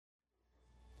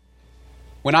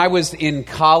When I was in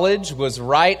college was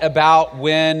right about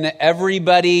when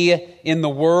everybody in the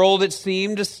world, it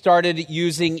seemed, started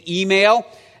using email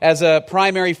as a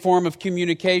primary form of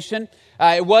communication.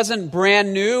 It wasn't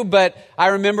brand new, but I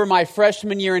remember my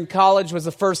freshman year in college was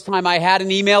the first time I had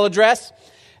an email address.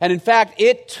 And in fact,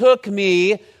 it took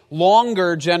me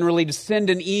longer generally to send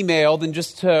an email than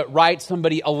just to write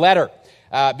somebody a letter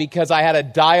because I had a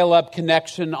dial-up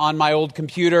connection on my old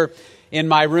computer in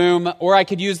my room, or I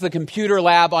could use the computer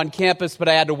lab on campus, but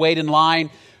I had to wait in line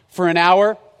for an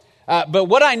hour. But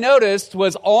what I noticed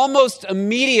was almost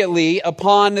immediately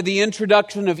upon the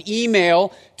introduction of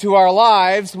email to our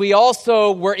lives, we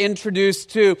also were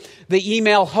introduced to the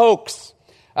email hoax.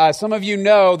 Some of you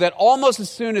know that almost as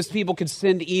soon as people could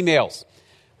send emails,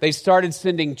 they started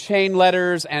sending chain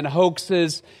letters and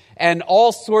hoaxes and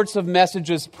all sorts of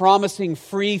messages promising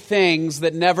free things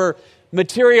that never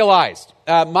materialized.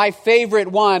 My favorite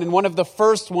one, and one of the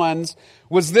first ones,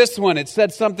 was this one. It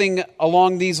said something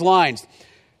along these lines.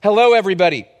 Hello,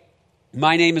 everybody.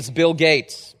 My name is Bill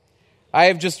Gates. I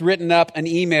have just written up an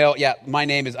email. Yeah, my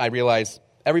name is, I realize,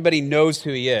 everybody knows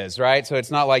who he is, right? So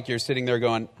it's not like you're sitting there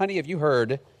going, honey, have you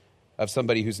heard of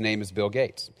somebody whose name is Bill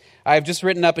Gates? I have just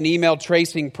written up an email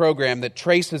tracing program that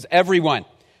traces everyone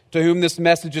to whom this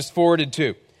message is forwarded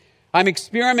to. I'm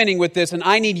experimenting with this, and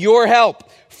I need your help.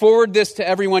 Forward this to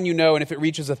everyone you know, and if it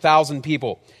reaches 1,000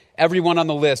 people, everyone on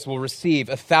the list will receive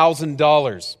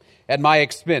 $1,000 at my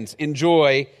expense.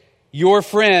 Enjoy, your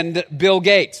friend, Bill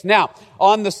Gates. Now,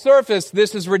 on the surface,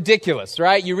 this is ridiculous,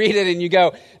 right? You read it and you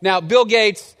go, now, Bill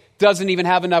Gates doesn't even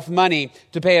have enough money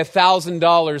to pay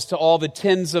 $1,000 to all the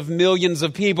tens of millions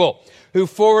of people who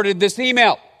forwarded this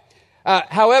email.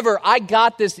 However, I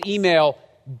got this email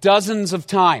dozens of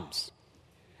times.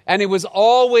 And it was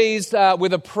always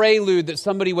with a prelude that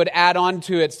somebody would add on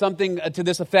to it, something to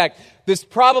this effect. This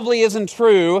probably isn't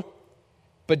true,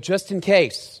 but just in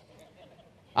case,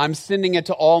 I'm sending it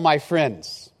to all my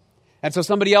friends. And so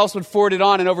somebody else would forward it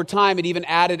on, and over time it even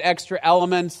added extra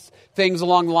elements, things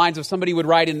along the lines of somebody would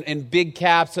write in big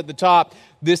caps at the top,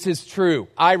 this is true.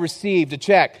 I received a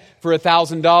check for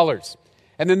 $1,000.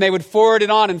 And then they would forward it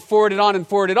on and forward it on and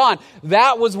forward it on.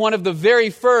 That was one of the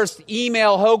very first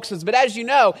email hoaxes. But as you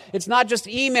know, it's not just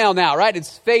email now, right?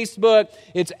 It's Facebook.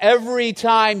 It's every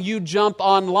time you jump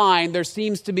online, there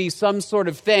seems to be some sort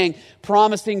of thing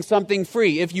promising something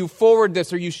free. If you forward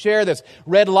this or you share this,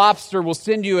 Red Lobster will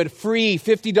send you a free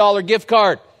 $50 gift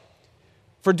card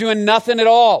for doing nothing at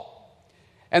all.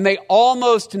 And they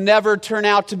almost never turn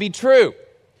out to be true.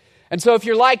 And so if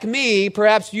you're like me,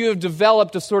 perhaps you have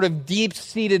developed a sort of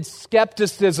deep-seated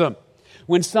skepticism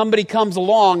when somebody comes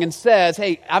along and says,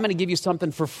 hey, I'm going to give you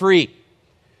something for free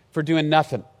for doing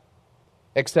nothing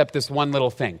except this one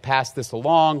little thing. Pass this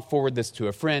along, forward this to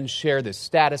a friend, share this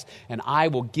status, and I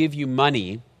will give you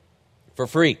money for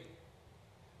free.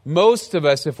 Most of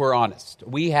us, if we're honest,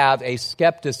 we have a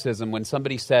skepticism when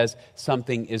somebody says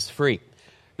something is free.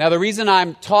 Now, the reason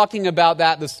I'm talking about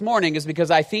that this morning is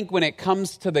because I think when it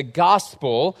comes to the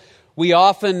gospel, we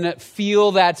often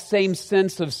feel that same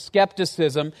sense of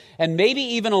skepticism and maybe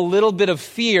even a little bit of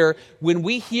fear when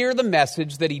we hear the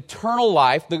message that eternal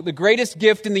life, the greatest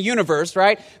gift in the universe,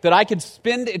 right, that I could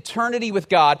spend eternity with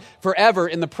God forever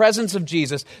in the presence of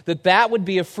Jesus, that would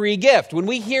be a free gift. When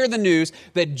we hear the news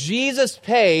that Jesus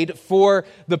paid for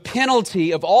the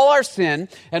penalty of all our sin,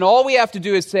 and all we have to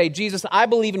do is say, Jesus, I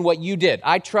believe in what you did.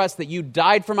 I trust that you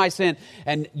died for my sin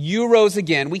and you rose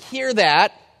again. We hear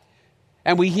that.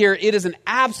 And we hear it is an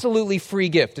absolutely free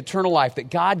gift, eternal life,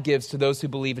 that God gives to those who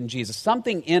believe in Jesus.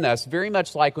 Something in us, very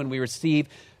much like when we receive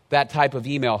that type of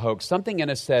email hoax, something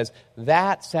in us says,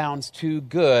 that sounds too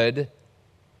good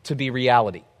to be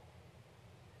reality.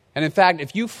 And in fact,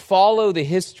 if you follow the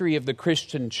history of the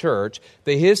Christian church,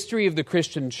 the history of the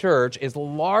Christian church is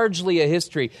largely a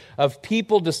history of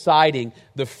people deciding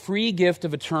the free gift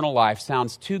of eternal life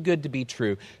sounds too good to be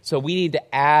true, so we need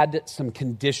to add some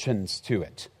conditions to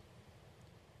it.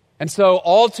 And so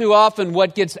all too often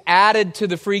what gets added to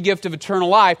the free gift of eternal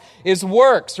life is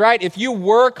works, right? If you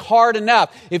work hard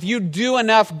enough, if you do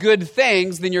enough good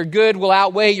things, then your good will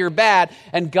outweigh your bad,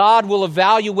 and God will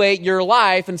evaluate your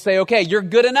life and say, okay, you're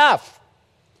good enough.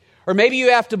 Or maybe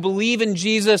you have to believe in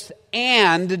Jesus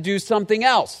and do something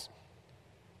else,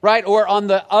 right? Or on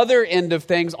the other end of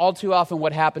things, all too often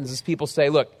what happens is people say,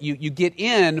 look, you get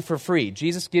in for free.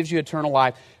 Jesus gives you eternal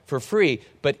life for free.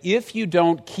 But if you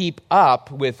don't keep up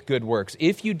with good works,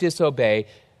 if you disobey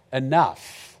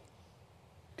enough,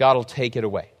 God will take it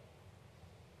away.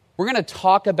 We're going to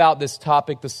talk about this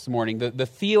topic this morning. The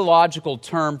theological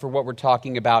term for what we're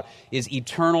talking about is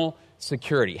eternal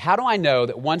security. How do I know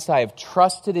that once I have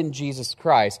trusted in Jesus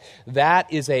Christ,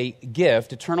 that is a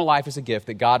gift, eternal life is a gift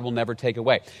that God will never take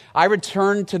away? I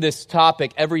return to this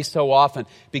topic every so often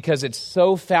because it's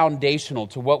so foundational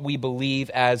to what we believe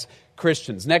as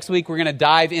Christians. Next week, we're going to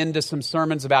dive into some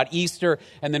sermons about Easter,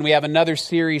 and then we have another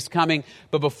series coming.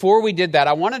 But before we did that,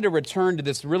 I wanted to return to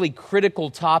this really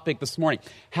critical topic this morning.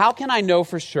 How can I know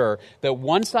for sure that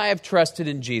once I have trusted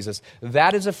in Jesus,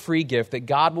 that is a free gift that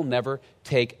God will never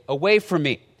take away from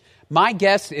me? My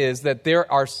guess is that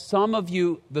there are some of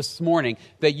you this morning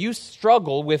that you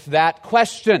struggle with that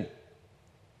question.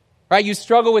 Right? You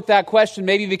struggle with that question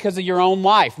maybe because of your own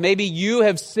life. Maybe you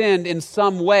have sinned in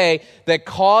some way that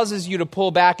causes you to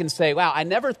pull back and say, wow, I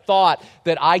never thought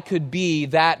that I could be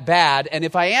that bad. And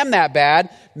if I am that bad,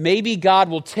 maybe God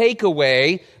will take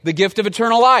away the gift of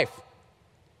eternal life.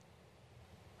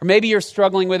 Or maybe you're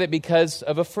struggling with it because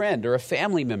of a friend or a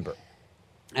family member.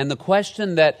 And the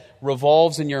question that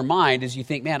revolves in your mind is you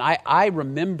think, man, I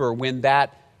remember when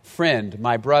that friend,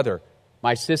 my brother,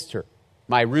 my sister,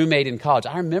 my roommate in college,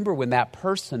 I remember when that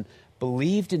person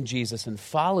believed in Jesus and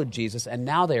followed Jesus, and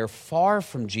now they are far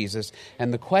from Jesus.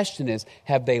 And the question is,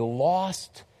 have they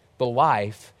lost the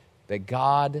life that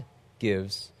God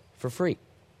gives for free?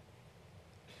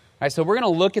 All right, so we're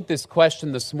going to look at this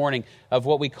question this morning of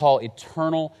what we call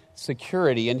eternal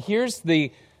security. And here's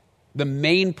the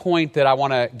main point that I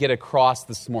want to get across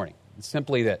this morning. It's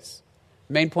simply this.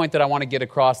 The main point that I want to get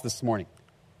across this morning.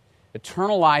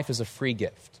 Eternal life is a free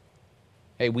gift.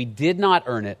 Hey, we did not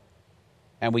earn it,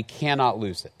 and we cannot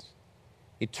lose it.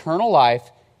 Eternal life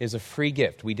is a free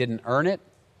gift. We didn't earn it,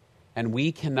 and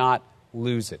we cannot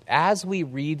lose it. As we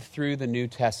read through the New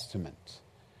Testament,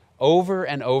 over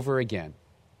and over again,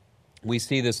 we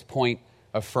see this point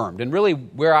affirmed. And really,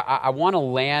 where I want to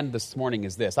land this morning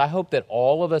is this. I hope that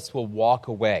all of us will walk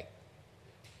away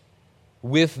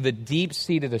with the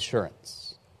deep-seated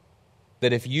assurance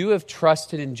that if you have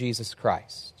trusted in Jesus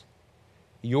Christ,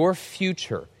 your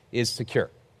future is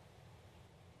secure.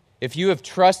 If you have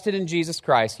trusted in Jesus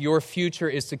Christ, your future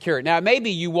is secure. Now, maybe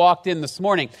you walked in this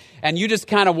morning and you just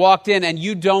kind of walked in and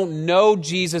you don't know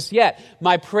Jesus yet.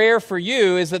 My prayer for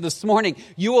you is that this morning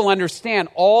you will understand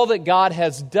all that God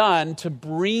has done to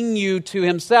bring you to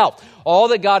Himself, all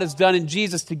that God has done in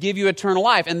Jesus to give you eternal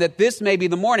life, and that this may be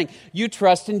the morning you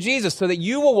trust in Jesus so that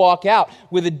you will walk out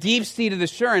with a deep-seated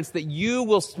assurance that you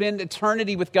will spend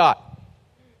eternity with God.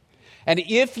 And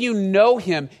if you know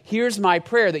Him, here's my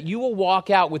prayer, that you will walk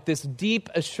out with this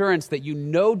deep assurance that you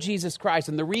know Jesus Christ.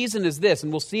 And the reason is this,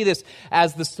 and we'll see this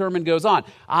as the sermon goes on.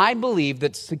 I believe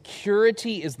that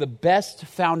security is the best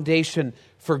foundation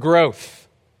for growth.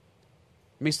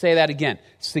 Let me say that again.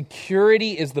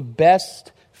 Security is the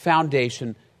best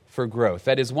foundation for growth.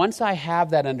 That is, once I have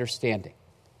that understanding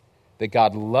that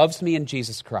God loves me in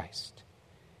Jesus Christ,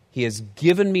 He has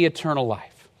given me eternal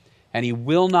life, and He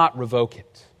will not revoke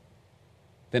it,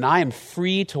 then I am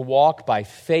free to walk by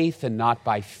faith and not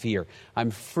by fear.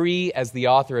 I'm free, as the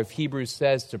author of Hebrews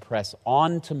says, to press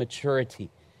on to maturity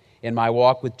in my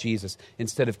walk with Jesus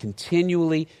instead of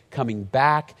continually coming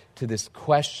back to this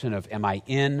question of, am I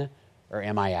in or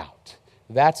am I out?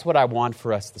 That's what I want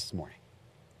for us this morning.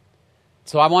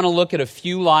 So I want to look at a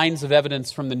few lines of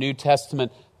evidence from the New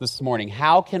Testament this morning.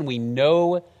 How can we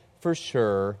know for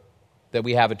sure that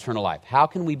we have eternal life? How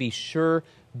can we be sure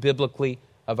biblically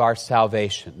of our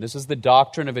salvation? This is the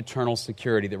doctrine of eternal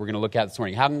security that we're going to look at this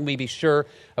morning. How can we be sure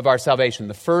of our salvation?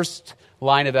 The first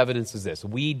line of evidence is this: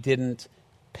 we didn't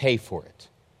pay for it.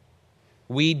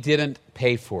 We didn't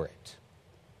pay for it.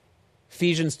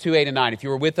 Ephesians 2:8-9. If you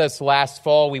were with us last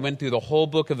fall, we went through the whole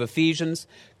book of Ephesians.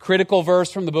 Critical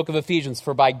verse from the book of Ephesians.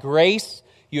 For by grace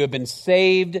you have been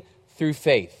saved through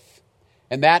faith.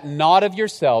 And that not of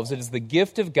yourselves, it is the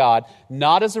gift of God,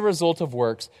 not as a result of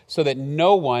works, so that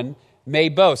no one may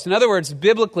boast. In other words,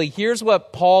 biblically, here's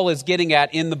what Paul is getting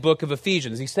at in the book of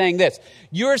Ephesians. He's saying this: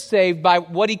 you're saved by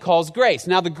what he calls grace.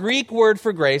 Now, the Greek word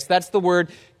for grace, that's the word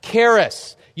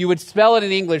charis. You would spell it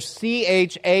in English,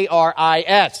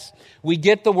 charis. We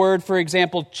get the word, for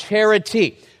example,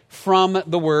 charity from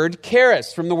the word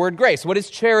charis, from the word grace. What is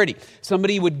charity?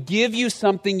 Somebody would give you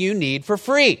something you need for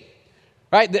free.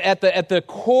 Right? At the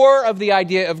core of the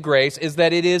idea of grace is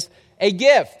that it is a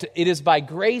gift. It is by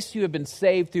grace you have been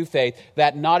saved through faith,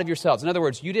 that not of yourselves. In other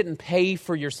words, you didn't pay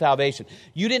for your salvation.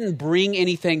 You didn't bring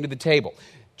anything to the table.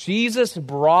 Jesus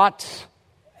brought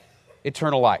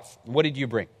eternal life. What did you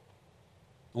bring?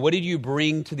 What did you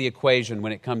bring to the equation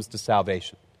when it comes to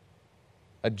salvation?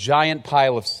 A giant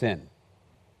pile of sin.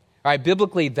 All right,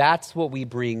 biblically, that's what we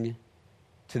bring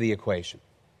to the equation.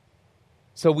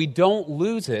 So we don't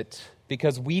lose it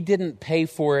because we didn't pay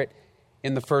for it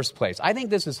in the first place? I think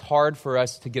this is hard for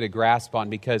us to get a grasp on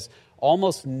because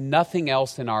almost nothing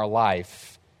else in our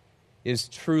life is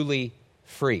truly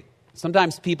free.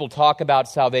 Sometimes people talk about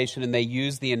salvation and they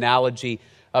use the analogy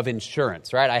of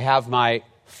insurance, right? I have my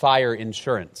fire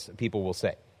insurance, people will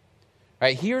say.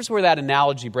 Right, here's where that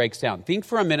analogy breaks down. Think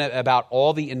for a minute about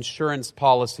all the insurance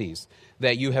policies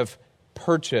that you have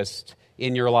purchased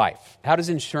in your life. How does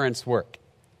insurance work?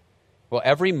 Well,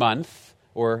 every month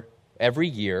or every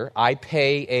year, I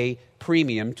pay a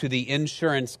premium to the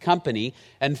insurance company,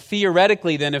 and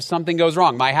theoretically then if something goes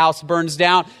wrong, my house burns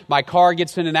down, my car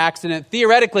gets in an accident,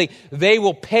 theoretically they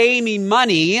will pay me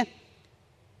money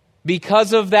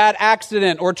because of that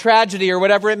accident or tragedy or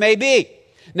whatever it may be.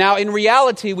 Now, in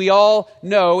reality, we all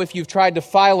know if you've tried to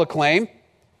file a claim,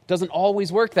 it doesn't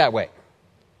always work that way.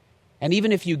 And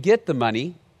even if you get the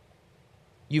money,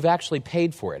 you've actually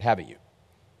paid for it, haven't you?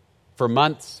 For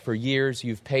months, for years,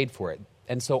 you've paid for it.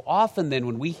 And so often then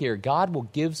when we hear God will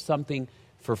give something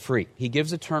for free, He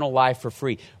gives eternal life for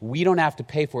free, we don't have to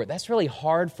pay for it. That's really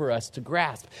hard for us to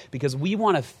grasp because we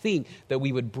want to think that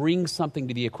we would bring something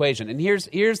to the equation. And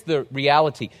here's the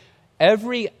reality.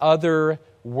 Every other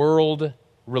world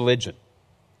religion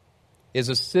is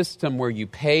a system where you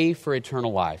pay for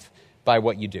eternal life by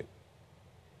what you do.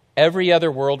 Every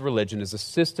other world religion is a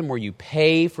system where you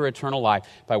pay for eternal life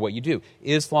by what you do.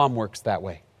 Islam works that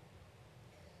way.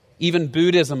 Even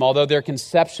Buddhism, although their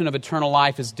conception of eternal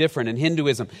life is different, and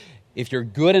Hinduism, if you're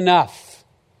good enough,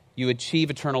 you achieve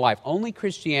eternal life. Only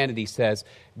Christianity says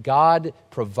God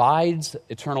provides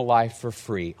eternal life for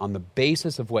free on the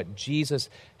basis of what Jesus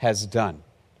has done.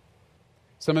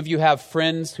 Some of you have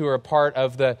friends who are a part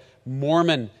of the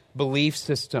Mormon belief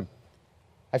system.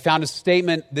 I found a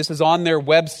statement, this is on their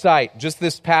website just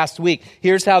this past week.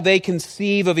 Here's how they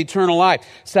conceive of eternal life.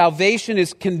 Salvation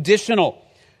is conditional,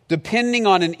 depending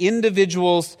on an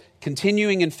individual's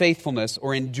continuing in faithfulness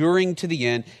or enduring to the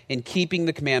end in keeping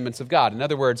the commandments of God. In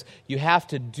other words, you have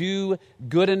to do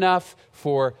good enough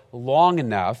for long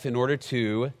enough in order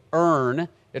to earn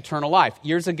eternal life.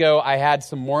 Years ago, I had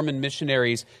some Mormon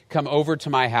missionaries come over to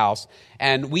my house,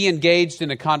 and we engaged in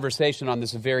a conversation on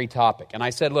this very topic. And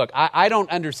I said, look, I don't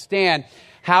understand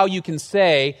how you can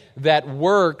say that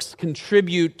works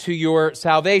contribute to your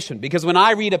salvation. Because when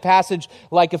I read a passage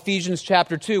like Ephesians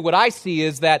chapter 2, what I see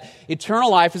is that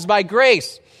eternal life is by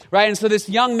grace, right? And so this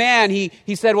young man, he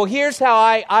said, well, here's how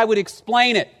I would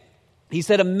explain it. He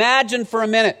said, imagine for a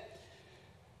minute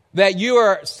that you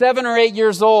are 7 or 8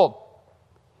 years old,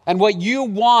 and what you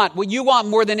want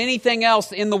more than anything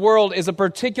else in the world is a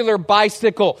particular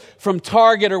bicycle from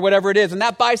Target or whatever it is. And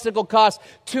that bicycle costs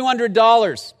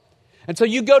 $200. And so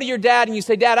you go to your dad and you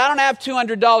say, Dad, I don't have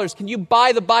 $200. Can you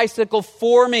buy the bicycle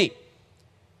for me?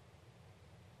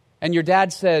 And your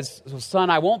dad says, well,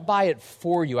 son, I won't buy it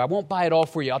for you. I won't buy it all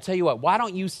for you. I'll tell you what, why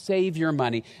don't you save your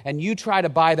money and you try to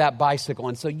buy that bicycle?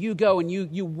 And so you go and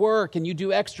you work and you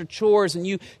do extra chores and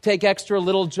you take extra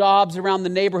little jobs around the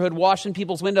neighborhood, washing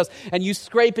people's windows, and you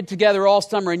scrape it together all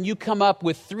summer and you come up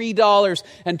with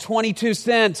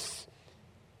 $3.22.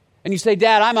 And you say,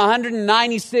 Dad, I'm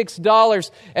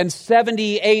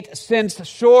 $196.78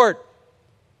 short.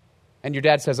 And your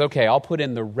dad says, okay, I'll put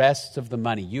in the rest of the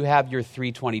money. You have your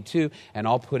 $3.22 and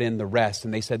I'll put in the rest.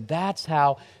 And they said, that's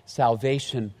how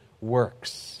salvation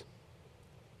works.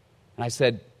 And I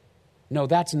said, no,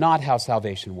 that's not how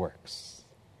salvation works.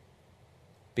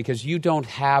 Because you don't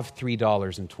have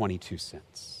 $3.22.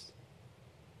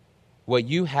 What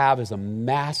you have is a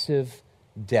massive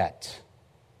debt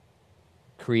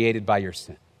created by your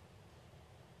sin.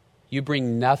 You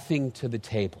bring nothing to the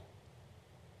table.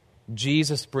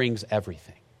 Jesus brings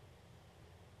everything.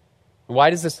 Why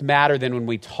does this matter then when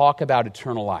we talk about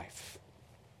eternal life?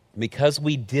 Because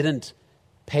we didn't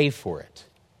pay for it.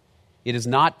 It is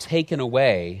not taken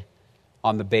away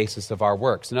on the basis of our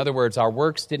works. In other words, our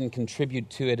works didn't contribute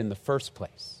to it in the first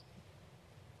place.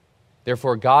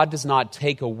 Therefore, God does not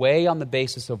take away on the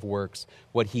basis of works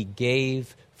what He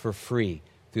gave for free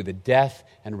through the death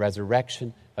and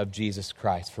resurrection of Jesus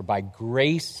Christ. For by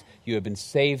grace you have been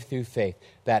saved through faith,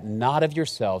 that not of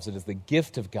yourselves, it is the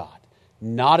gift of God,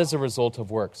 not as a result of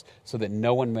works, so that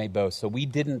no one may boast. So we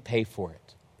didn't pay for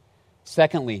it.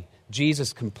 Secondly,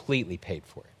 Jesus completely paid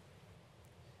for it.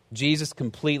 Jesus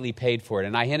completely paid for it.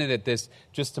 And I hinted at this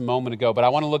just a moment ago, but I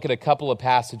want to look at a couple of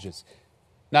passages.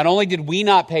 Not only did we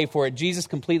not pay for it, Jesus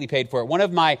completely paid for it. One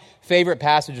of my favorite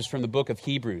passages from the book of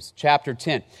Hebrews, chapter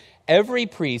 10. Every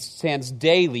priest stands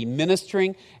daily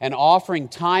ministering and offering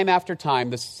time after time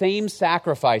the same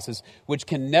sacrifices which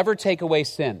can never take away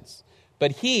sins.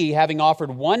 But he, having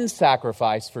offered one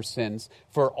sacrifice for sins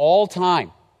for all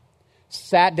time,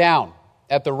 sat down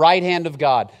at the right hand of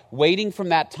God, waiting from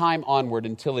that time onward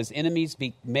until his enemies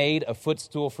be made a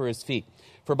footstool for his feet.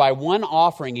 For by one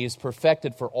offering he is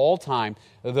perfected for all time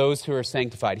those who are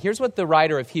sanctified. Here's what the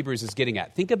writer of Hebrews is getting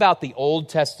at. Think about the Old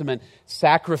Testament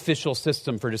sacrificial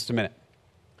system for just a minute.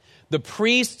 The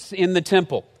priests in the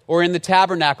temple or in the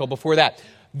tabernacle before that,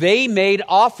 they made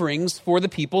offerings for the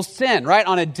people's sin, right?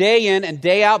 On a day in and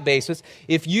day out basis,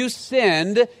 if you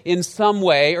sinned in some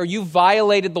way or you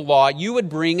violated the law, you would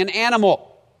bring an animal.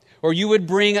 Or you would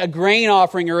bring a grain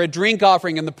offering or a drink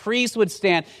offering, and the priest would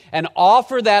stand and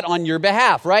offer that on your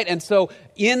behalf, right? And so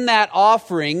in that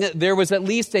offering, there was at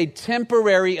least a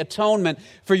temporary atonement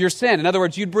for your sin. In other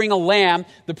words, you'd bring a lamb,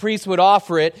 the priest would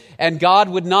offer it, and God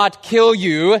would not kill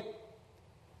you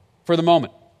for the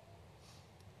moment.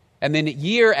 And then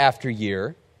year after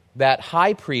year, that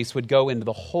high priest would go into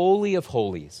the Holy of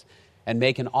Holies and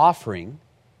make an offering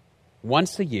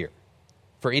once a year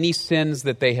for any sins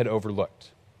that they had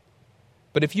overlooked.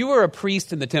 But if you were a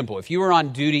priest in the temple, if you were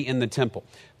on duty in the temple,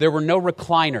 there were no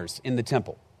recliners in the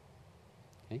temple.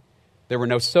 Okay? There were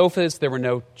no sofas, there were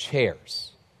no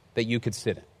chairs that you could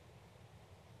sit in.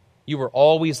 You were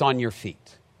always on your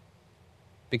feet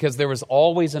because there was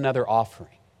always another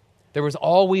offering. There was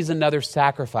always another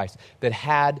sacrifice that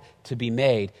had to be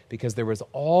made because there was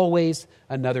always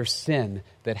another sin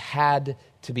that had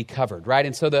to be covered, right?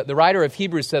 And so the writer of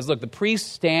Hebrews says, look, the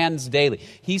priest stands daily.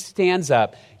 He stands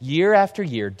up year after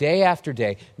year, day after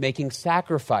day, making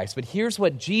sacrifice. But here's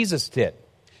what Jesus did.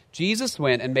 Jesus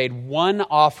went and made one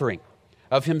offering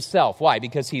of himself. Why?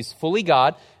 Because he's fully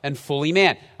God and fully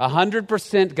man.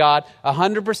 100% God,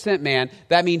 100% man.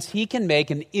 That means he can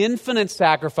make an infinite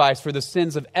sacrifice for the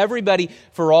sins of everybody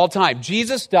for all time.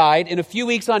 Jesus died. In a few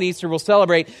weeks on Easter, we'll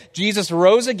celebrate. Jesus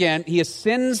rose again. He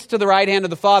ascends to the right hand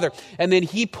of the Father. And then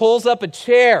he pulls up a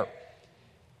chair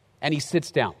and he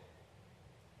sits down.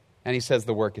 And he says,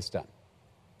 the work is done.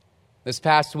 This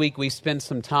past week, we spent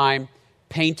some time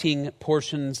painting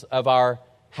portions of our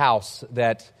house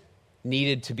that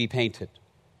needed to be painted.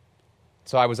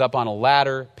 So I was up on a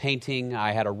ladder painting.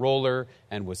 I had a roller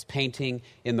and was painting.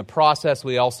 In the process,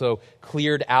 we also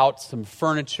cleared out some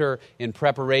furniture in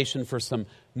preparation for some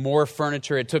more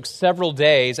furniture. It took several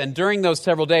days, and during those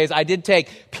several days, I did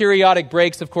take periodic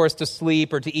breaks, of course, to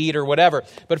sleep or to eat or whatever.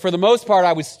 But for the most part,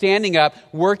 I was standing up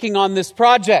working on this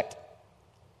project.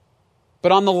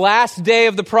 But on the last day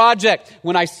of the project,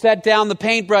 when I set down the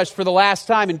paintbrush for the last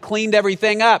time and cleaned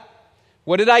everything up,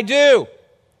 what did I do?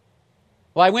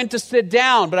 Well, I went to sit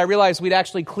down, but I realized we'd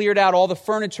actually cleared out all the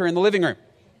furniture in the living room.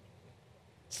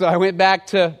 So I went back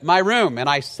to my room and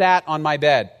I sat on my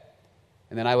bed.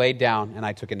 And then I laid down and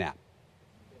I took a nap.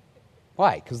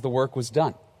 Why? Because the work was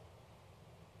done.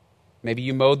 Maybe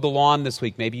you mowed the lawn this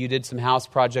week. Maybe you did some house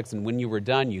projects, and when you were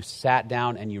done, you sat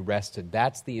down and you rested.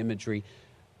 That's the imagery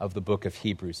of the book of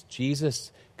Hebrews.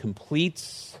 Jesus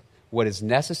completes what is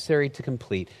necessary to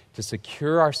complete to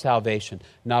secure our salvation,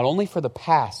 not only for the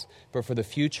past, but for the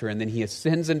future. And then he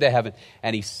ascends into heaven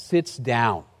and he sits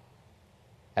down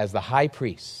as the high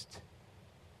priest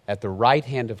at the right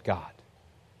hand of God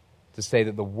to say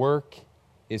that the work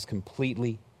is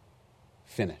completely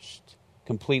finished,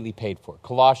 completely paid for.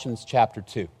 Colossians chapter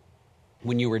 2.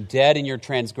 When you were dead in your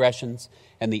transgressions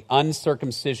and the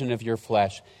uncircumcision of your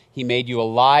flesh, he made you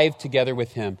alive together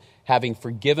with him, having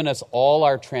forgiven us all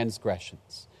our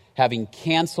transgressions, having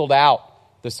canceled out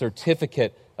the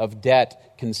certificate of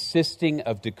debt consisting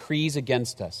of decrees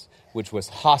against us, which was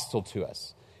hostile to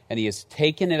us. And he has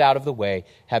taken it out of the way,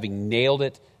 having nailed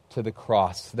it to the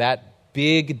cross. That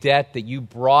big debt that you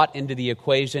brought into the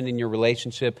equation in your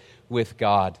relationship with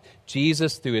God.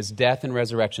 Jesus, through his death and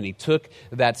resurrection, he took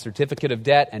that certificate of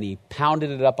debt and he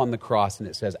pounded it up on the cross, and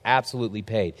it says absolutely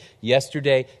paid.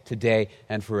 Yesterday, today,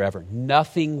 and forever.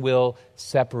 Nothing will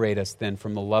separate us then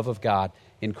from the love of God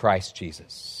in Christ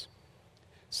Jesus.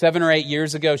 7 or 8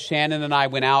 years ago, Shannon and I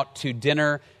went out to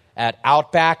dinner at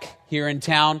Outback here in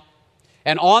town.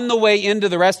 And on the way into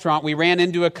the restaurant, we ran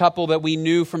into a couple that we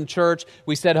knew from church.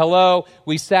 We said hello.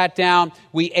 We sat down.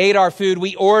 We ate our food.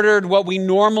 We ordered what we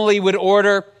normally would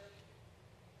order.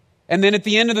 And then at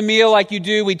the end of the meal, like you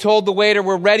do, we told the waiter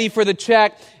we're ready for the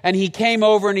check. And he came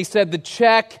over and he said, the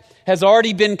check has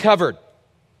already been covered.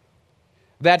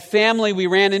 That family we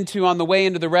ran into on the way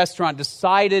into the restaurant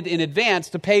decided in advance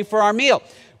to pay for our meal.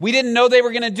 We didn't know they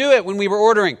were going to do it when we were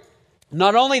ordering.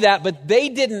 Not only that, but they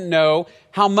didn't know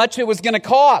how much it was going to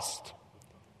cost,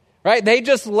 right? They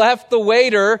just left the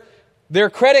waiter their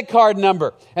credit card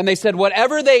number, and they said,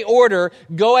 whatever they order,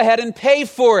 go ahead and pay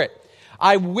for it.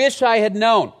 I wish I had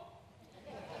known,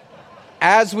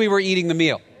 as we were eating the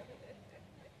meal,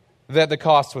 that the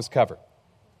cost was covered.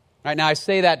 Right now, I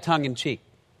say that tongue in cheek.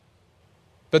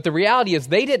 But the reality is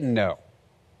they didn't know.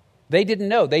 They didn't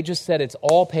know. They just said it's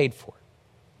all paid for.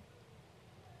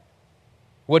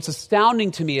 What's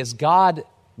astounding to me is God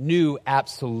knew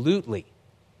absolutely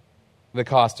the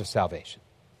cost of salvation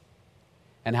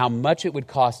and how much it would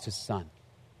cost his son.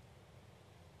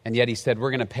 And yet he said,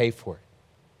 we're going to pay for it.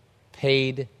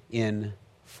 Paid in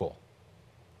full.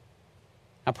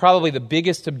 Now, probably the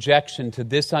biggest objection to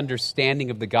this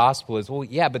understanding of the gospel is, well,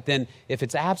 yeah, but then if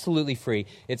it's absolutely free,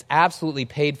 it's absolutely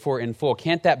paid for in full,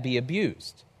 can't that be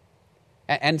abused?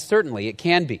 And certainly it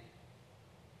can be.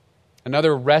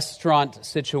 Another restaurant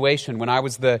situation, when I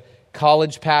was the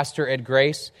college pastor at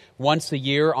Grace, once a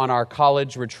year on our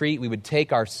college retreat, we would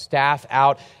take our staff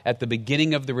out at the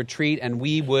beginning of the retreat and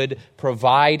we would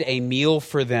provide a meal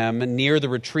for them near the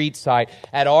retreat site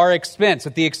at our expense,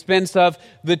 at the expense of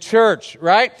the church,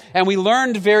 right? And we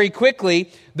learned very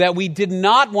quickly that we did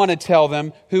not want to tell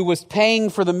them who was paying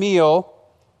for the meal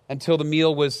until the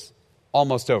meal was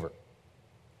almost over,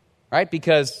 right?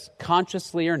 Because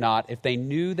consciously or not, if they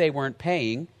knew they weren't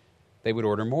paying, they would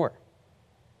order more.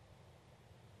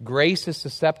 Grace is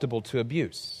susceptible to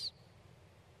abuse.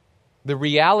 The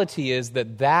reality is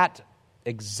that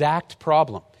exact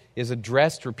problem is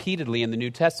addressed repeatedly in the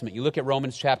New Testament. You look at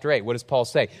Romans chapter 8. What does Paul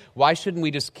say? Why shouldn't we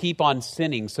just keep on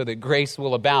sinning so that grace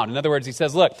will abound? In other words, he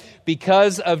says, look,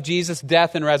 because of Jesus'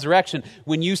 death and resurrection,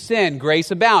 when you sin,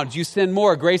 grace abounds. You sin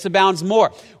more, grace abounds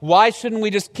more. Why shouldn't we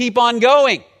just keep on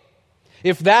going?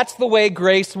 If that's the way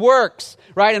grace works,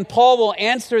 right? And Paul will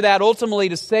answer that ultimately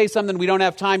to say something we don't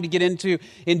have time to get into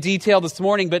in detail this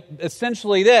morning, but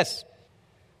essentially this,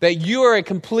 that you are a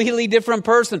completely different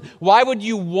person. Why would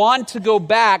you want to go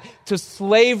back to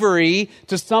slavery,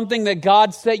 to something that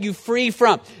God set you free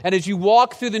from? And as you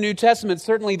walk through the New Testament,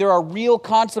 certainly there are real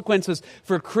consequences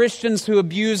for Christians who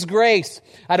abuse grace.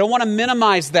 I don't want to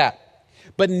minimize that.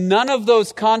 But none of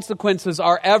those consequences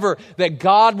are ever that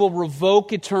God will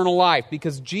revoke eternal life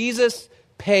because Jesus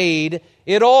paid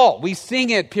it all. We sing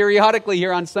it periodically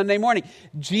here on Sunday morning.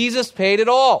 Jesus paid it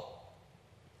all.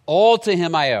 All to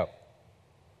him I owe.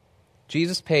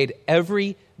 Jesus paid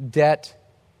every debt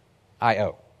I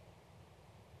owe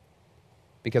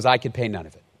because I could pay none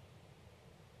of it.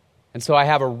 And so I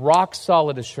have a rock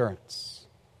solid assurance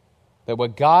that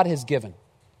what God has given,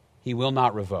 he will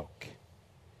not revoke.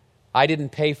 I didn't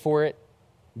pay for it.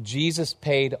 Jesus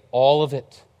paid all of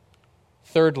it.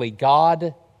 Thirdly,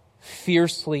 God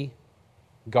fiercely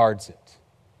guards it.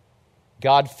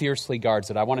 God fiercely guards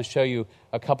it. I want to show you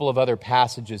a couple of other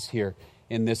passages here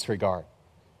in this regard.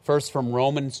 First, from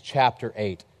Romans chapter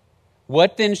 8.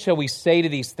 What then shall we say to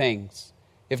these things?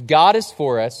 If God is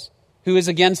for us, who is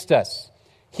against us?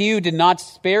 He who did not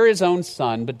spare his own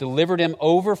son, but delivered him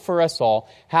over for us all,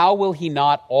 how will he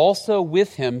not also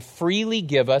with him freely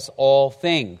give us all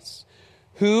things?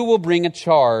 Who will bring a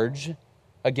charge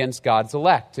against God's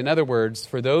elect? In other words,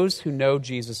 for those who know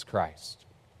Jesus Christ,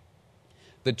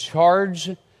 the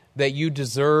charge that you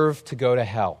deserve to go to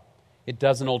hell, it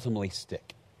doesn't ultimately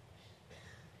stick.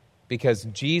 Because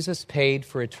Jesus paid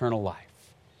for eternal life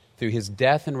through his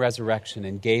death and resurrection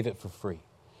and gave it for free.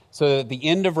 So that at the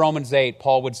end of Romans 8,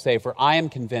 Paul would say, for I am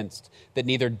convinced that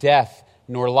neither death,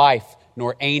 nor life,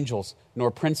 nor angels, nor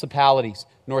principalities,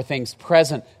 nor things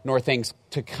present, nor things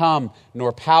to come,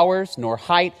 nor powers, nor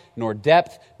height, nor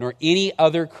depth, nor any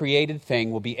other created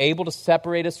thing will be able to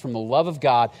separate us from the love of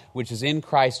God, which is in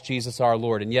Christ Jesus our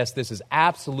Lord. And yes, this is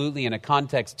absolutely in a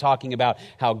context talking about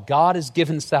how God has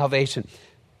given salvation.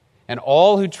 And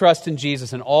all who trust in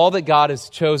Jesus and all that God has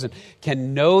chosen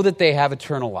can know that they have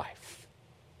eternal life.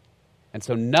 And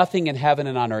so nothing in heaven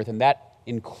and on earth, and that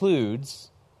includes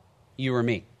you or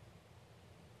me.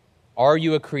 Are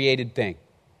you a created thing?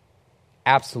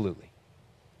 Absolutely.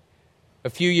 A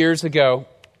few years ago,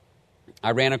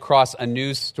 I ran across a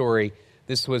news story.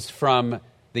 This was from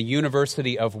the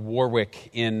University of Warwick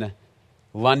in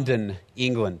London,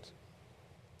 England.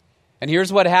 And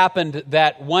here's what happened,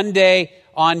 that one day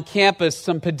on campus,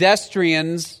 some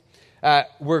pedestrians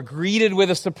were greeted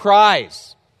with a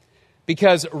surprise.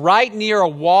 Because right near a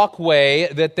walkway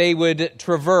that they would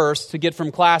traverse to get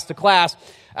from class to class,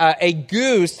 a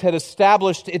goose had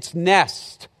established its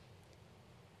nest.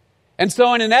 And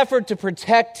so in an effort to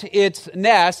protect its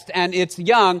nest and its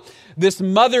young, this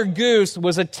mother goose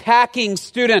was attacking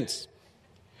students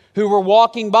who were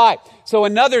walking by. So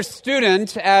another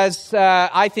student, as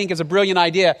I think is a brilliant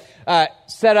idea,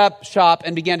 set up shop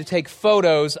and began to take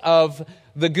photos of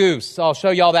the goose. I'll show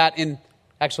you all that in...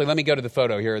 Actually, let me go to the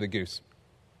photo here of the goose.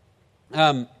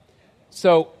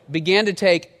 So began to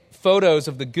take photos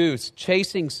of the goose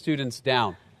chasing students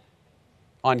down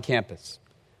on campus.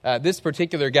 This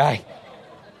particular guy,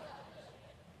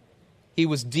 he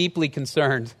was deeply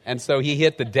concerned, and so he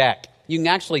hit the deck. You can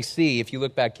actually see, if you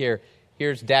look back here,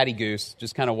 here's Daddy Goose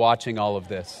just kind of watching all of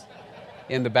this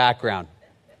in the background.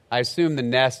 I assume the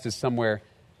nest is somewhere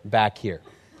back here.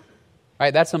 All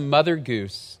right, that's a mother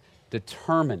goose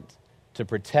determined to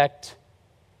protect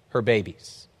her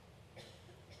babies.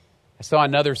 I saw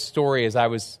another story as I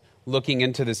was looking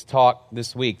into this talk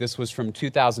this week. This was from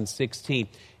 2016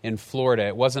 in Florida.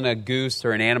 It wasn't a goose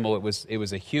or an animal. It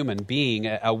was a human being.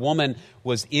 A woman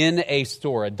was in a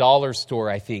store, a dollar store,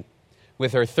 I think,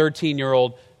 with her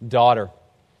 13-year-old daughter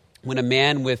when a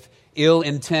man with ill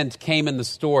intent came in the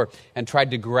store and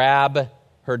tried to grab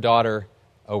her daughter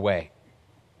away.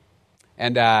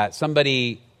 And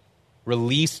somebody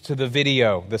released the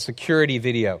video, the security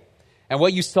video. And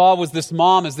what you saw was this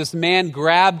mom, as this man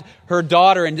grabbed her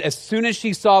daughter, and as soon as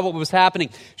she saw what was happening,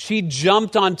 she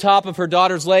jumped on top of her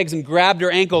daughter's legs and grabbed her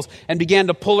ankles and began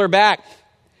to pull her back.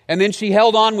 And then she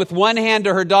held on with one hand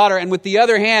to her daughter, and with the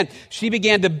other hand, she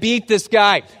began to beat this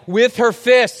guy with her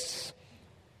fists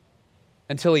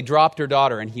until he dropped her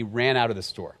daughter and he ran out of the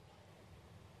store.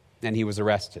 And he was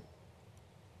arrested.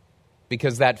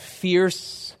 Because that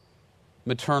fierce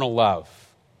maternal love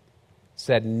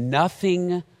said,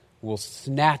 nothing will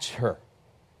snatch her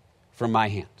from my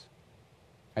hand.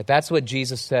 Right, that's what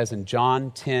Jesus says in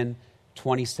John 10,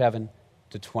 27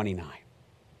 to 29.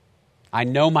 I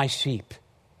know my sheep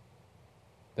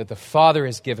that the Father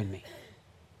has given me.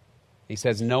 He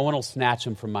says, no one will snatch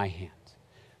them from my hand.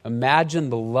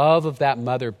 Imagine the love of that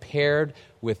mother paired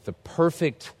with the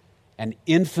perfect and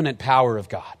infinite power of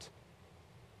God.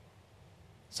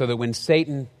 So that when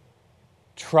Satan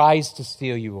tries to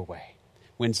steal you away,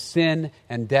 when sin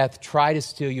and death try to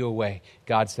steal you away,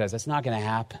 God says, that's not going to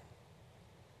happen.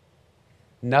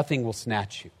 Nothing will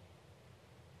snatch you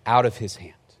out of his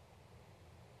hand.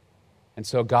 And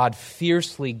so God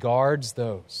fiercely guards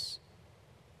those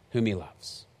whom he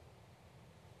loves.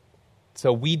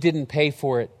 So we didn't pay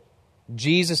for it.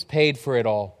 Jesus paid for it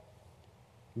all.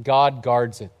 God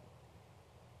guards it.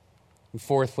 And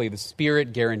fourthly, the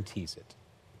Spirit guarantees it.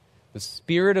 The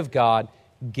Spirit of God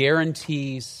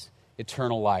guarantees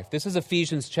eternal life. This is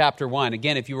Ephesians chapter 1.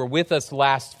 Again, if you were with us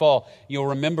last fall, you'll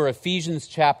remember Ephesians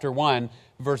chapter 1,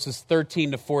 verses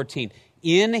 13 to 14.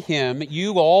 In him,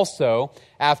 you also,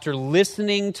 after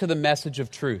listening to the message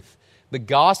of truth, the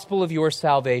gospel of your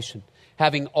salvation,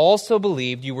 having also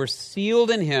believed, you were sealed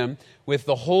in him with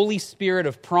the Holy Spirit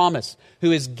of promise,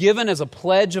 who is given as a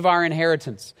pledge of our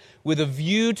inheritance, with a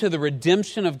view to the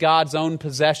redemption of God's own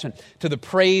possession, to the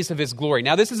praise of his glory.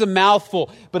 Now, this is a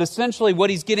mouthful, but essentially what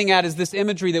he's getting at is this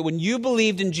imagery that when you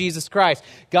believed in Jesus Christ,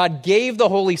 God gave the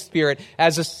Holy Spirit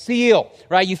as a seal,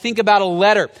 right? You think about a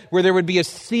letter where there would be a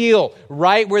seal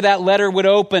right where that letter would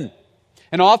open.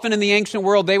 And often in the ancient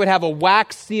world, they would have a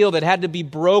wax seal that had to be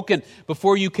broken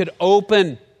before you could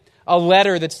open a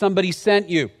letter that somebody sent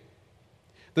you.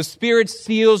 The Spirit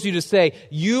seals you to say,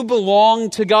 you belong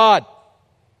to God.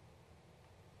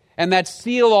 And that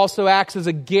seal also acts as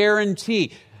a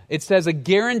guarantee. It says a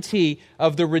guarantee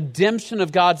of the redemption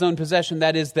of God's own possession.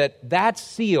 That is that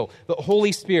seal, the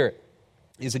Holy Spirit,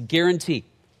 is a guarantee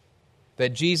that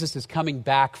Jesus is coming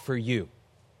back for you.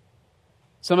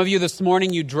 Some of you this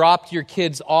morning, you dropped your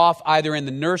kids off either in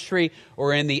the nursery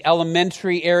or in the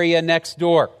elementary area next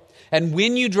door. And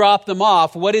when you dropped them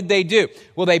off, what did they do?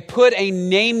 Well, they put a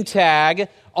name tag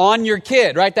on your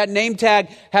kid, right? That name tag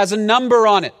has a number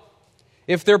on it.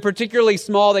 If they're particularly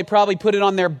small, they probably put it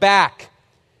on their back,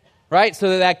 right?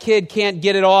 So that kid can't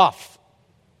get it off.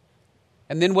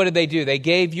 And then what did they do? They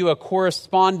gave you a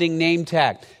corresponding name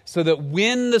tag so that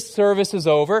when the service is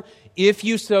over, if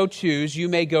you so choose, you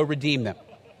may go redeem them.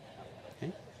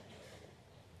 Okay?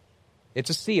 It's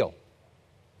a seal.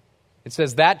 It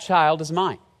says, that child is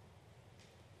mine.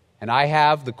 And I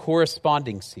have the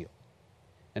corresponding seal.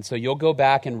 And so you'll go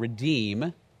back and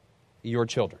redeem your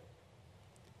children.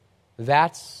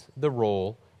 That's the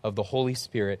role of the Holy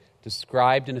Spirit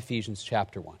described in Ephesians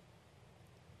chapter 1.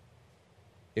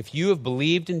 If you have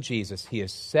believed in Jesus, he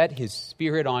has set his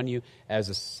Spirit on you as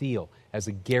a seal, as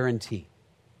a guarantee.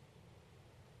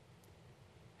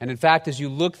 And in fact, as you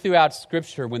look throughout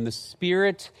Scripture, when the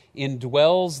Spirit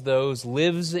indwells those,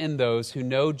 lives in those who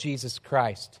know Jesus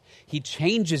Christ, he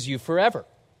changes you forever.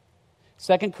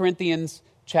 2 Corinthians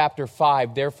chapter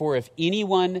 5, therefore, if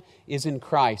anyone is in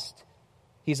Christ,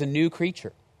 he's a new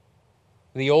creature.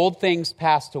 The old things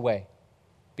passed away.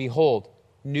 Behold,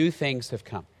 new things have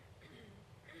come.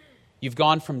 You've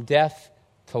gone from death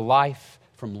to life,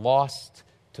 from lost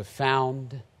to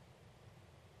found.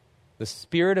 The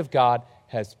Spirit of God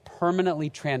has permanently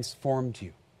transformed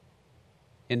you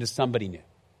into somebody new.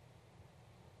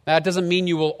 That doesn't mean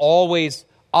you will always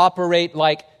operate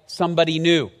like somebody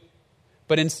new.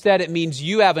 But instead, it means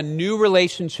you have a new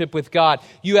relationship with God.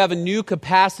 You have a new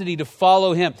capacity to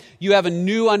follow Him. You have a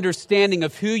new understanding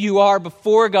of who you are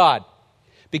before God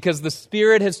because the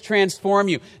Spirit has transformed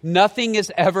you. Nothing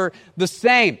is ever the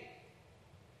same.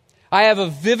 I have a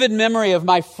vivid memory of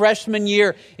my freshman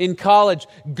year in college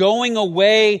going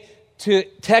away to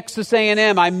Texas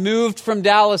A&M. I moved from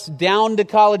Dallas down to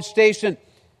College Station.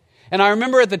 And I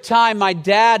remember at the time my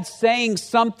dad saying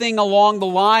something along the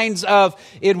lines of,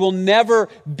 it will never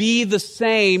be the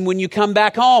same when you come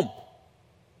back home.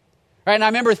 Right? And I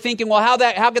remember thinking, well,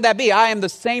 how could that be? I am the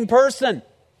same person.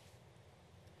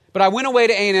 But I went away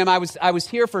to A&M. I was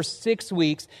here for 6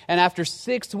 weeks. And after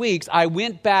 6 weeks, I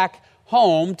went back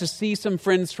home to see some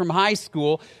friends from high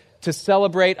school to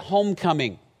celebrate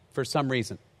homecoming for some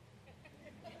reason.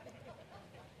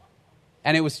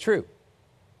 And it was true.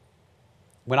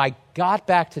 When I got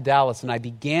back to Dallas and I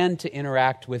began to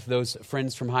interact with those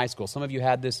friends from high school, some of you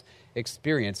had this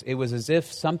experience, it was as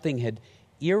if something had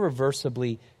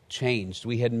irreversibly changed.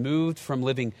 We had moved from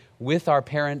living with our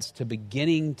parents to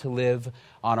beginning to live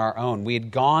on our own. We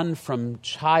had gone from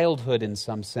childhood in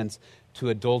some sense to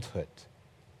adulthood.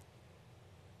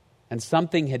 And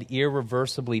something had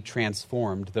irreversibly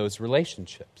transformed those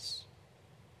relationships.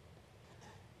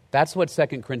 That's what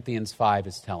 2 Corinthians 5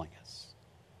 is telling us.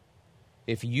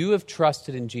 If you have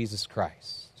trusted in Jesus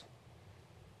Christ,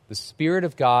 the Spirit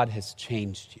of God has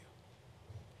changed you.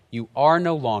 You are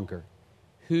no longer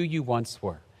who you once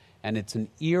were, and it's an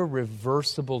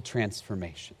irreversible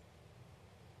transformation.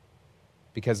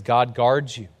 Because God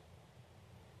guards you,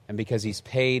 and because He's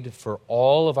paid for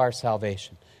all of our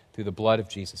salvation through the blood of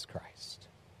Jesus Christ.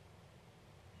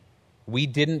 We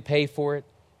didn't pay for it.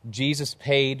 Jesus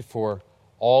paid for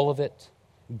all of it.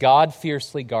 God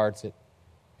fiercely guards it.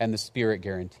 And the Spirit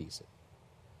guarantees it.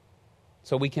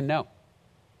 So we can know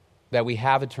that we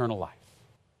have eternal life.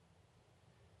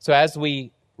 So as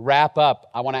we wrap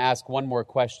up, I want to ask one more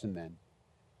question then.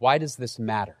 Why does this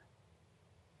matter?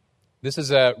 This is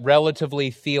a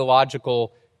relatively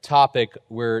theological topic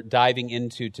we're diving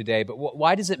into today, but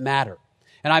why does it matter?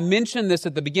 And I mentioned this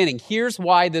at the beginning. Here's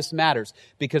why this matters.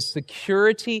 Because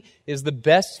security is the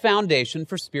best foundation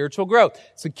for spiritual growth.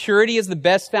 Security is the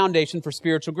best foundation for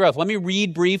spiritual growth. Let me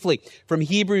read briefly from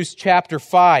Hebrews chapter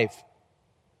 5.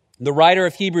 The writer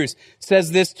of Hebrews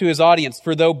says this to his audience,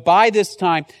 "For though by this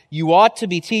time you ought to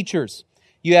be teachers,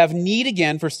 you have need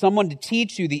again for someone to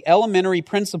teach you the elementary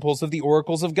principles of the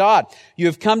oracles of God. You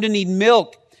have come to need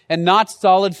milk and not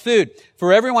solid food.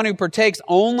 For everyone who partakes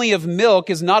only of milk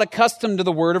is not accustomed to the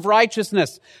word of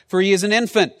righteousness, for he is an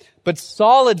infant. But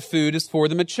solid food is for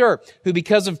the mature, who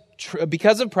because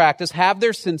of practice have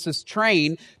their senses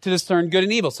trained to discern good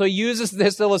and evil." So he uses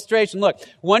this illustration. Look,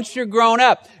 once you're grown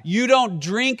up, you don't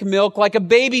drink milk like a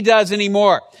baby does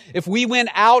anymore. If we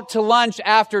went out to lunch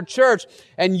after church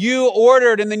and you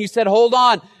ordered and then you said, "Hold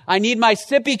on, I need my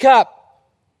sippy cup,"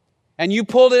 and you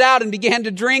pulled it out and began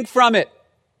to drink from it,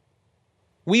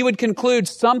 we would conclude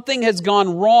something has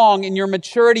gone wrong in your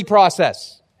maturity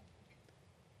process.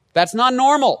 That's not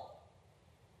normal.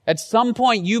 At some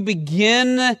point, you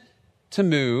begin to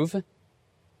move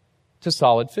to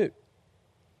solid food.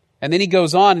 And then he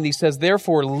goes on and he says,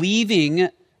 "Therefore, leaving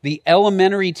the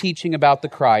elementary teaching about the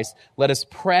Christ, let us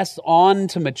press on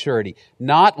to maturity,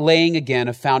 not laying again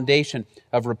a foundation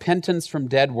of repentance from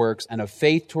dead works and of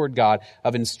faith toward God,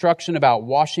 of instruction about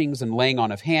washings and laying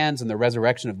on of hands and the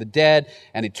resurrection of the dead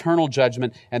and eternal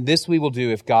judgment. And this we will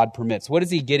do if God permits." What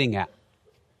is he getting at?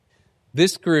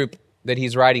 This group that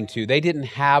he's writing to, they didn't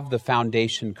have the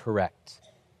foundation correct.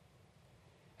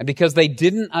 And because they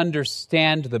didn't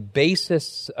understand the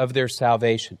basis of their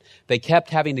salvation, they kept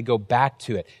having to go back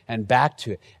to it and back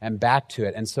to it and back to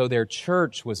it. And so their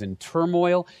church was in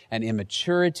turmoil and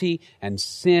immaturity and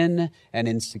sin and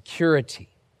insecurity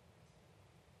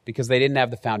because they didn't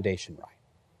have the foundation right.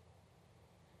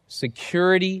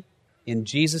 Security in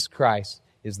Jesus Christ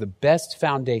is the best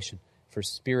foundation for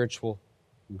spiritual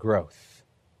growth.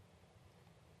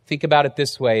 Think about it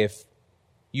this way. If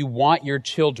you want your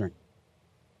children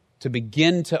to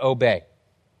begin to obey,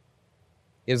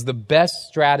 is the best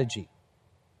strategy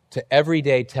to every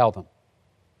day tell them,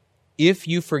 if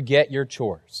you forget your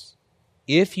chores,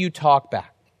 if you talk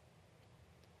back,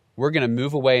 we're going to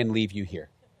move away and leave you here.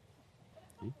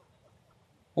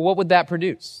 Well, what would that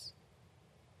produce?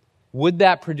 Would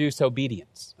that produce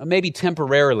obedience? Maybe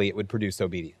temporarily it would produce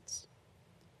obedience.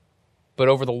 But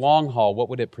over the long haul, what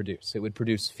would it produce? It would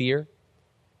produce fear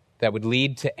that would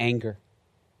lead to anger,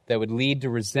 that would lead to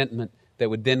resentment, that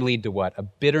would then lead to what? A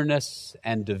bitterness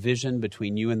and division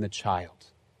between you and the child.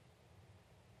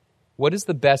 What is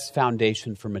the best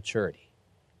foundation for maturity?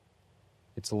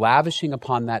 It's lavishing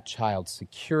upon that child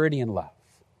security and love.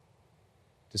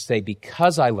 To say,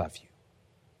 because I love you,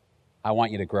 I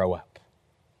want you to grow up.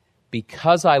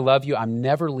 Because I love you, I'm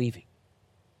never leaving.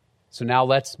 So now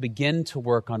let's begin to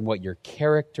work on what your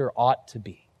character ought to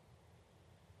be.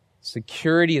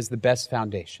 Security is the best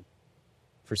foundation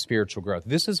for spiritual growth.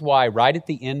 This is why right at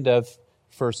the end of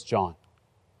 1 John,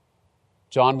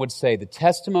 John would say, the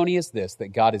testimony is this, that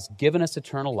God has given us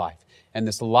eternal life, and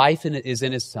this life is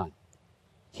in his Son.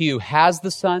 He who has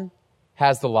the Son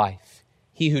has the life.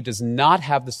 He who does not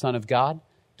have the Son of God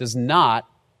does not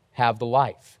have the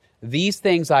life. These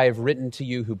things I have written to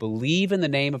you who believe in the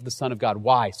name of the Son of God.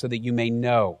 Why? So that you may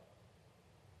know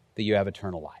that you have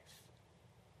eternal life.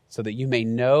 So that you may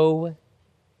know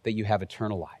that you have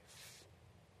eternal life.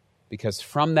 Because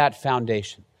from that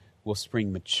foundation will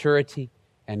spring maturity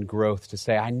and growth to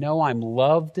say, I know I'm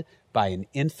loved by an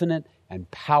infinite and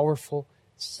powerful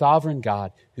sovereign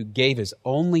God who gave his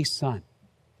only Son,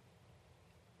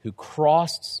 who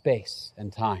crossed space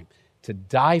and time to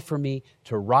die for me,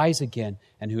 to rise again,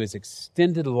 and who has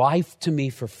extended life to me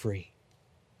for free.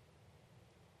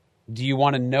 Do you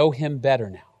want to know him better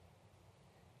now?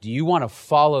 Do you want to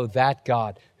follow that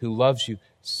God who loves you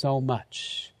so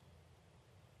much?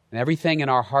 And everything in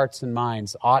our hearts and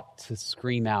minds ought to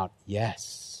scream out,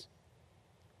 yes.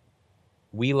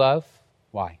 We love.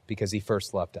 Why? Because he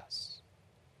first loved us.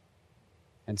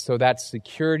 And so that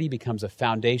security becomes a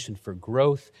foundation for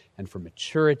growth and for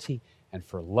maturity and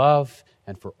for love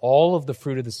and for all of the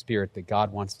fruit of the Spirit that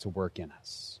God wants to work in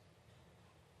us.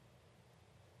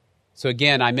 So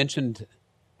again, I mentioned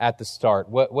at the start,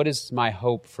 what is my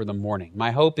hope for the morning?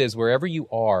 My hope is wherever you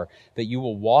are, that you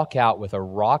will walk out with a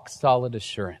rock-solid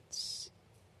assurance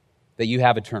that you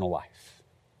have eternal life.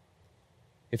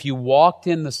 If you walked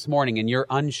in this morning and you're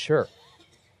unsure,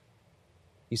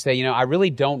 you say, I really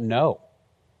don't know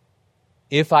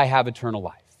if I have eternal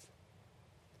life.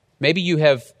 Maybe you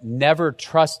have never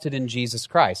trusted in Jesus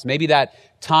Christ. Maybe that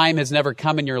time has never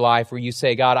come in your life where you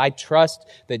say, God, I trust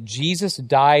that Jesus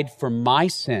died for my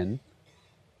sin,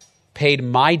 paid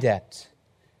my debt,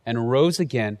 and rose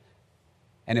again,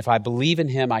 and if I believe in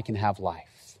him, I can have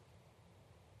life.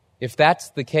 If that's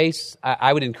the case,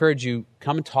 I would encourage you,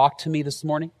 come and talk to me this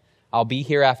morning. I'll be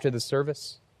here after the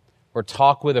service, or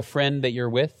talk with a friend that you're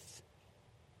with,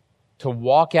 to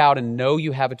walk out and know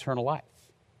you have eternal life.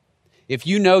 If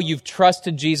you know you've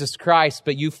trusted Jesus Christ,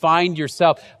 but you find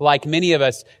yourself, like many of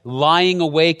us, lying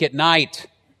awake at night,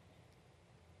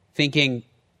 thinking,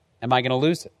 am I going to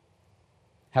lose it?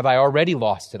 Have I already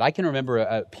lost it? I can remember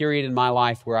a period in my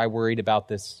life where I worried about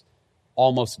this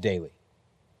almost daily.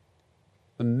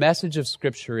 The message of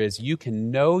Scripture is you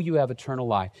can know you have eternal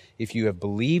life if you have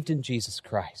believed in Jesus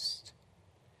Christ,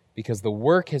 because the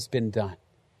work has been done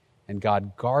and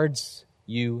God guards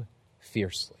you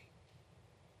fiercely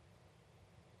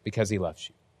because he loves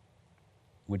you.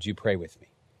 Would you pray with me?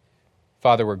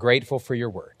 Father, we're grateful for your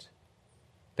word.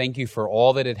 Thank you for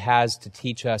all that it has to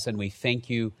teach us, and we thank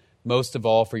you most of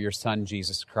all for your Son,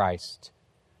 Jesus Christ,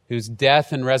 whose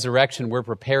death and resurrection we're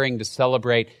preparing to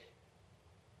celebrate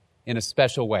in a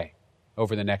special way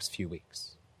over the next few weeks.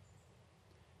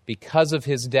 Because of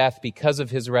his death, because of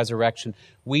his resurrection,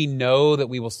 we know that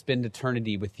we will spend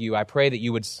eternity with you. I pray that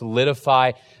you would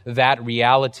solidify that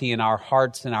reality in our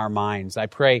hearts and our minds. I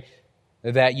pray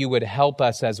that you would help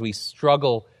us as we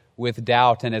struggle with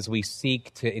doubt and as we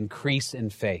seek to increase in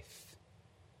faith.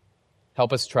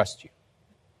 Help us trust you.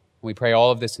 We pray all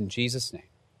of this in Jesus' name.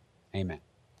 Amen.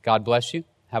 God bless you.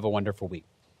 Have a wonderful week.